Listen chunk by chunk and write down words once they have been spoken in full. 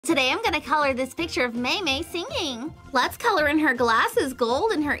Today I'm gonna color this picture of Mei Mei singing. Let's color in her glasses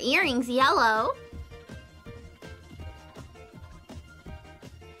gold and her earrings yellow.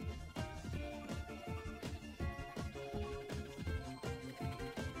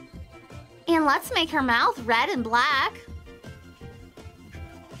 And let's make her mouth red and black.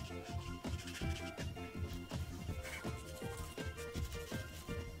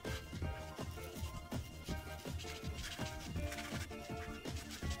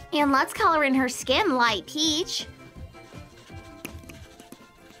 And let's color in her skin light peach.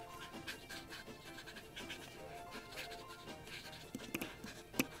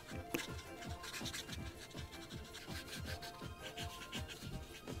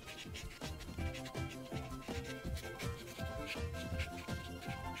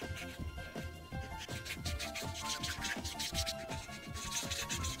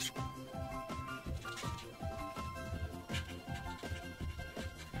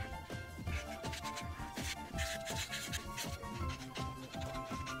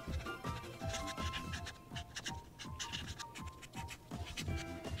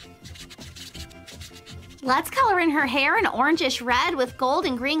 Let's color in her hair an orangish red with gold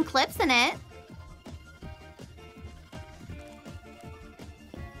and green clips in it.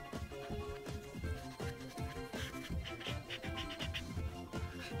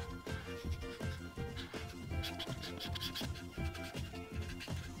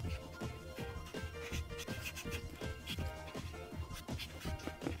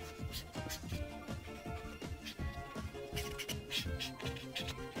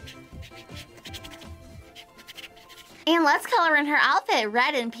 And let's color in her outfit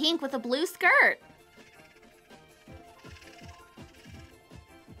red and pink with a blue skirt.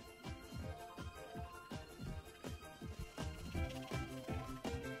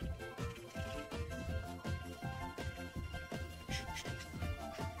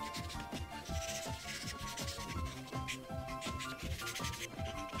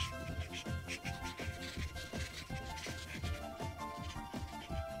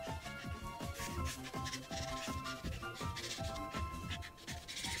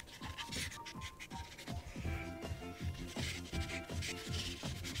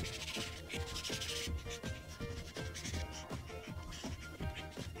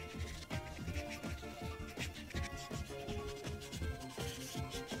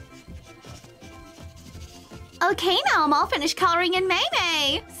 Okay, now I'm all finished coloring in Mei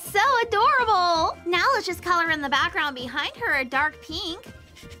Mei. So adorable! Now let's just color in the background behind her a dark pink.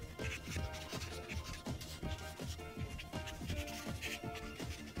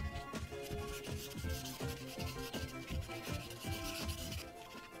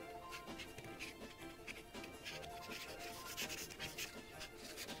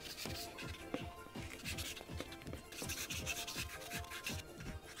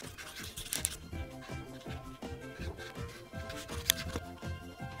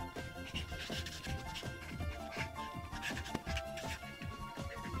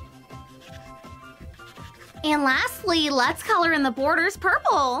 And lastly, let's color in the borders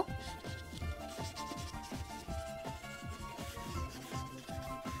purple.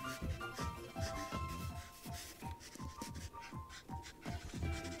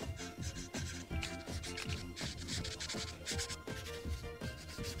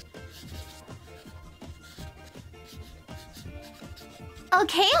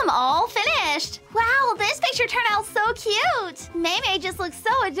 Okay, I'm all finished. Wow, this picture turned out so cute. Mei Mei just looks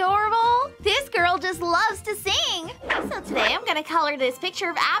so adorable. This girl just loves to sing. So today I'm gonna color this picture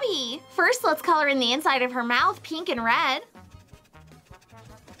of Abby. First, let's color in the inside of her mouth pink and red.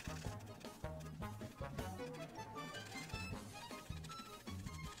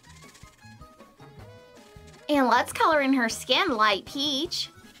 And let's color in her skin light peach.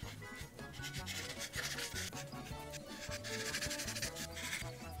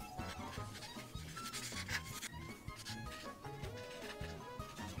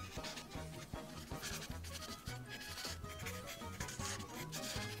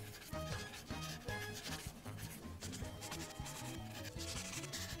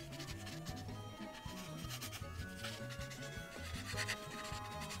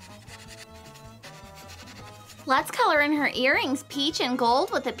 Let's color in her earrings peach and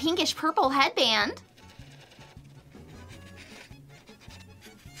gold with a pinkish purple headband.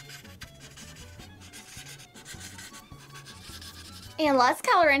 And let's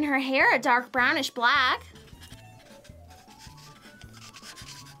color in her hair a dark brownish black.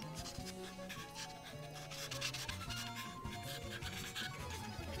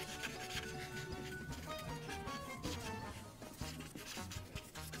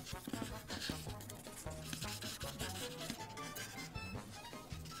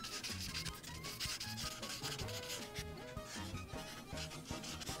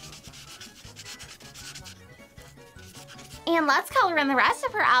 And let's color in the rest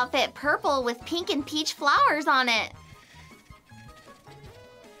of her outfit purple with pink and peach flowers on it.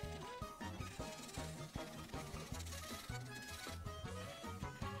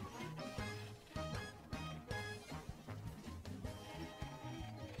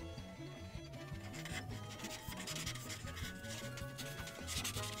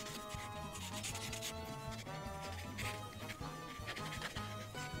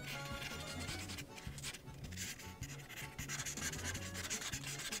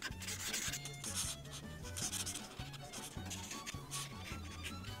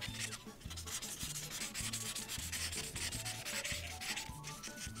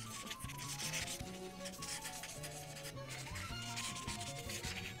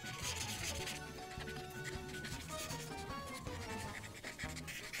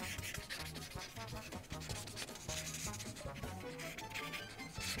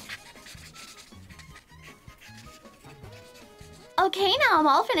 Okay, now I'm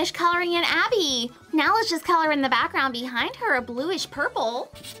all finished coloring in Abby. Now let's just color in the background behind her a bluish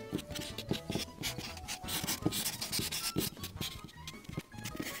purple.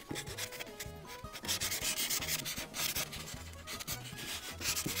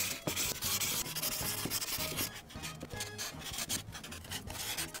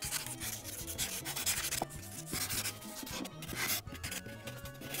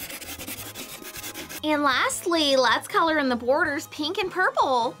 And lastly, let's color in the borders pink and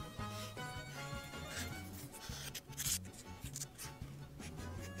purple.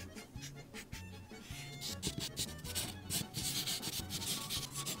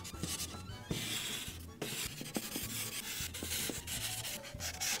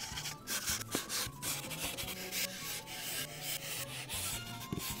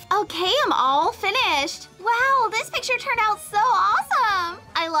 Okay, I'm all finished. Wow, this picture turned out so awesome.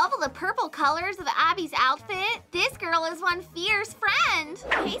 I love all the purple colors of Abby's outfit. This girl is one fierce friend.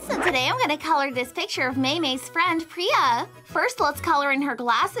 Okay, so today I'm gonna color this picture of Mei Mei's friend, Priya. First, let's color in her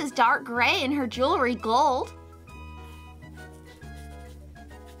glasses dark gray and her jewelry gold.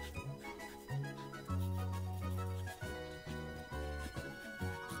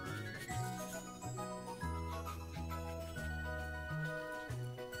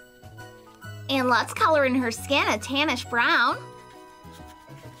 And let's color in her skin a tannish brown.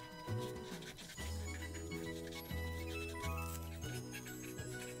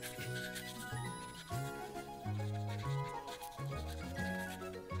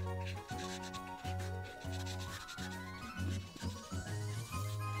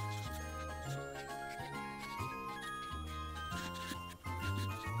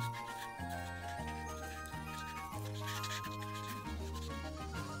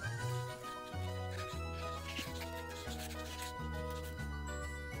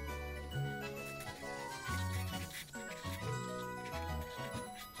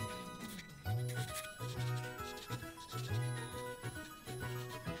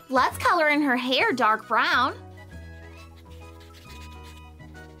 Let's color in her hair dark brown.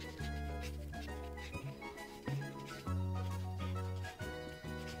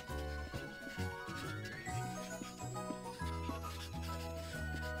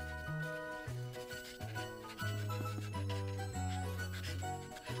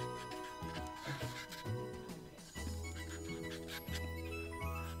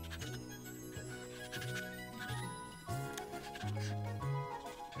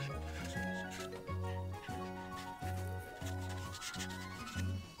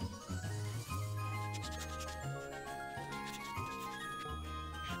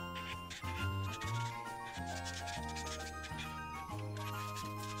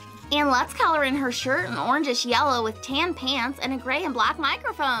 And let's color in her shirt an orangish yellow with tan pants and a gray and black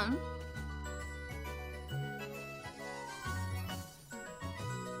microphone.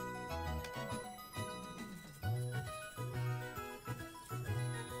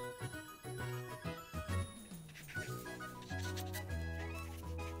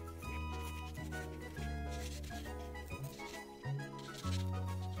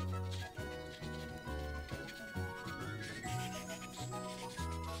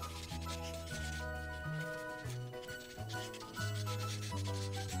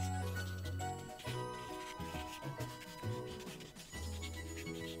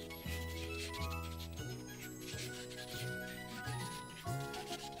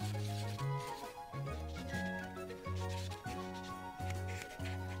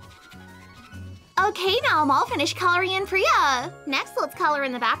 Okay, now I'm all finished coloring in Priya. Next, let's color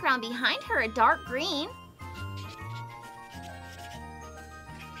in the background behind her a dark green.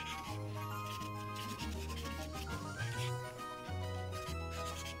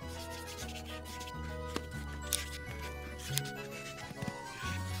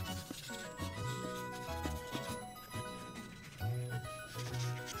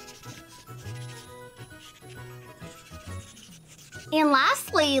 And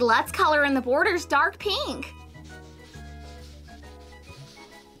lastly, let's color in the borders dark pink.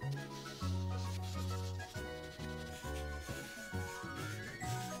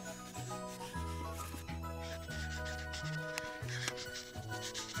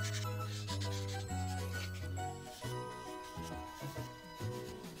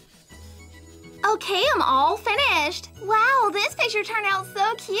 Okay, I'm all finished. Wow, this picture turned out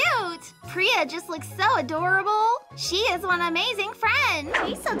so cute. Priya just looks so adorable. She is one amazing friend.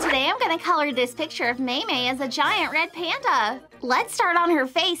 Okay, so today I'm gonna color this picture of Mei Mei as a giant red panda. Let's start on her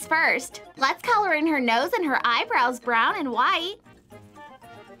face first. Let's color in her nose and her eyebrows brown and white.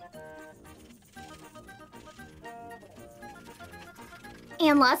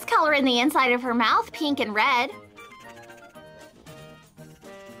 And let's color in the inside of her mouth pink and red.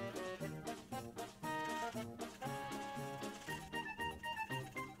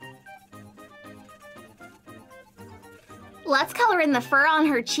 Let's color in the fur on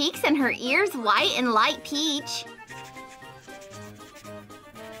her cheeks and her ears white and light peach.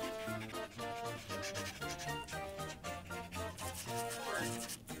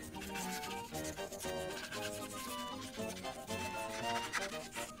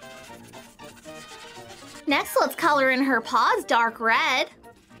 Next, let's color in her paws dark red.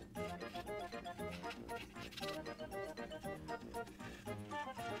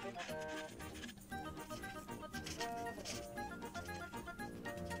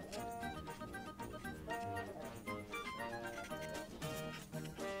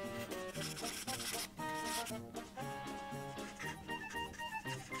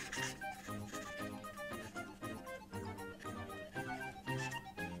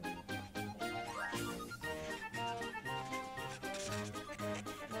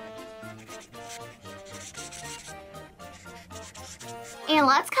 And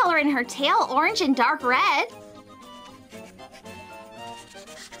let's color in her tail orange and dark red.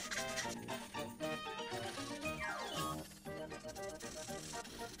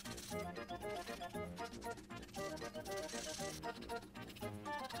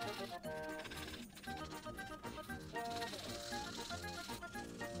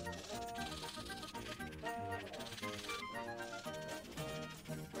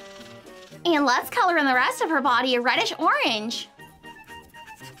 And let's color in the rest of her body a reddish orange.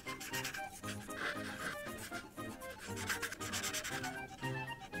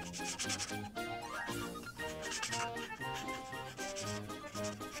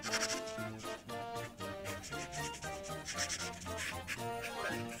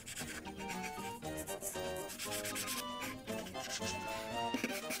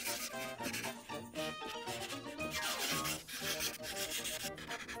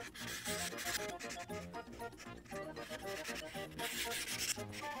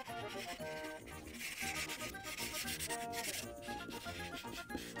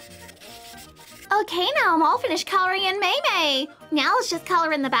 Okay, now I'm all finished coloring in Mei Mei. Now let's just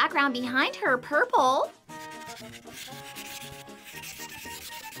color in the background behind her purple.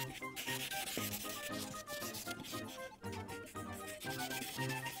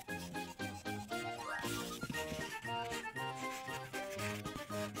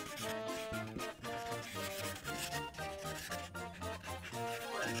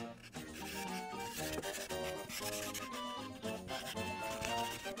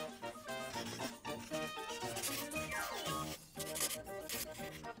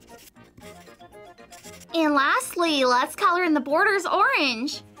 And lastly, let's color in the borders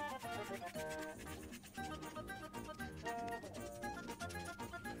orange.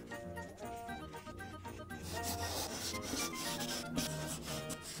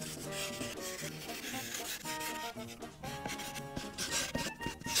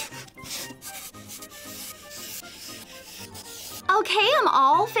 Okay, I'm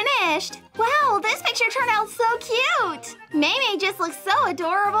all finished. Wow, this picture turned out so cute. Mei Mei just looks so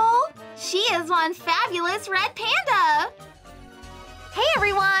adorable. She is one fabulous red panda. Hey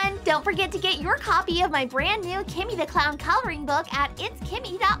everyone, don't forget to get your copy of my brand new Kimmi the Clown coloring book at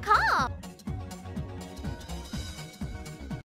itskimmi.com.